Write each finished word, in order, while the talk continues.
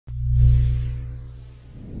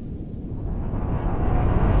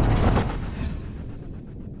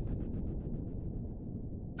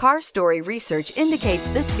Car Story research indicates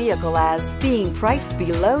this vehicle as being priced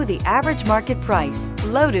below the average market price,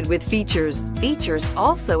 loaded with features. Features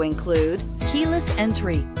also include keyless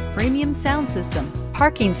entry, premium sound system,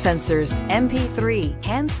 parking sensors, MP3,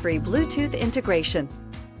 hands-free Bluetooth integration.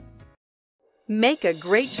 Make a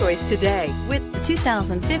great choice today with the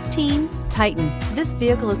 2015 Titan. This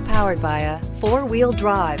vehicle is powered by a 4-wheel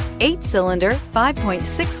drive, 8-cylinder,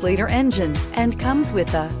 5.6-liter engine and comes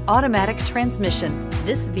with an automatic transmission.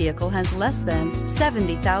 This vehicle has less than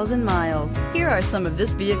 70,000 miles. Here are some of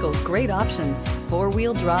this vehicle's great options: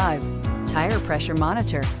 4-wheel drive, tire pressure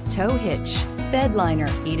monitor, tow hitch, bed liner,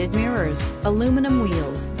 heated mirrors, aluminum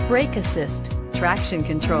wheels, brake assist, traction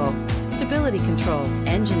control, stability control,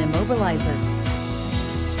 engine immobilizer.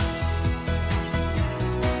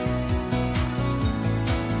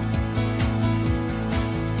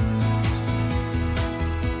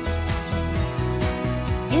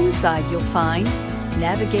 Inside you'll find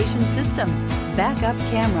navigation system, backup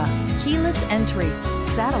camera, keyless entry,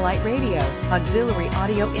 satellite radio, auxiliary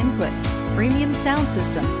audio input, premium sound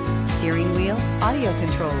system, steering wheel audio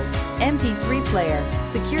controls, MP3 player,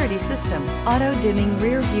 security system, auto dimming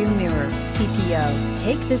rear view mirror, PPO.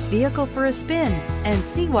 Take this vehicle for a spin and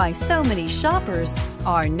see why so many shoppers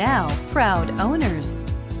are now proud owners.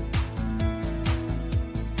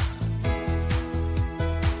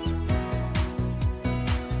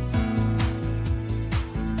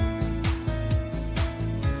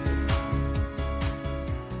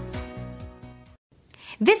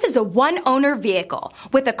 This is a one-owner vehicle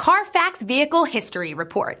with a Carfax Vehicle History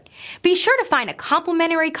Report. Be sure to find a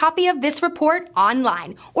complimentary copy of this report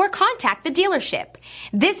online or contact the dealership.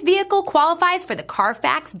 This vehicle qualifies for the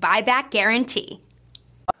Carfax Buyback Guarantee.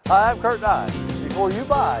 Hi, I'm Kurt Nye. Before you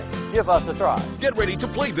buy, give us a try. Get ready to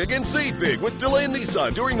play big and save big with DeLand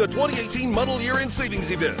Nissan during the 2018 Model Year End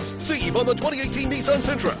Savings Event. Save on the 2018 Nissan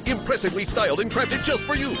Sentra, impressively styled and crafted just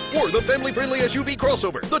for you. Or the family-friendly SUV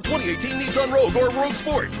crossover, the 2018 Nissan Rogue or Rogue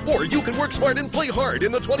Sport. Or you can work smart and play hard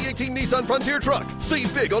in the 2018 Nissan Frontier truck.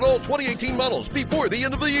 Save big on all 2018 models before the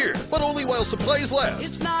end of the year, but only while supplies last.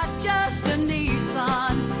 It's not just a Nissan.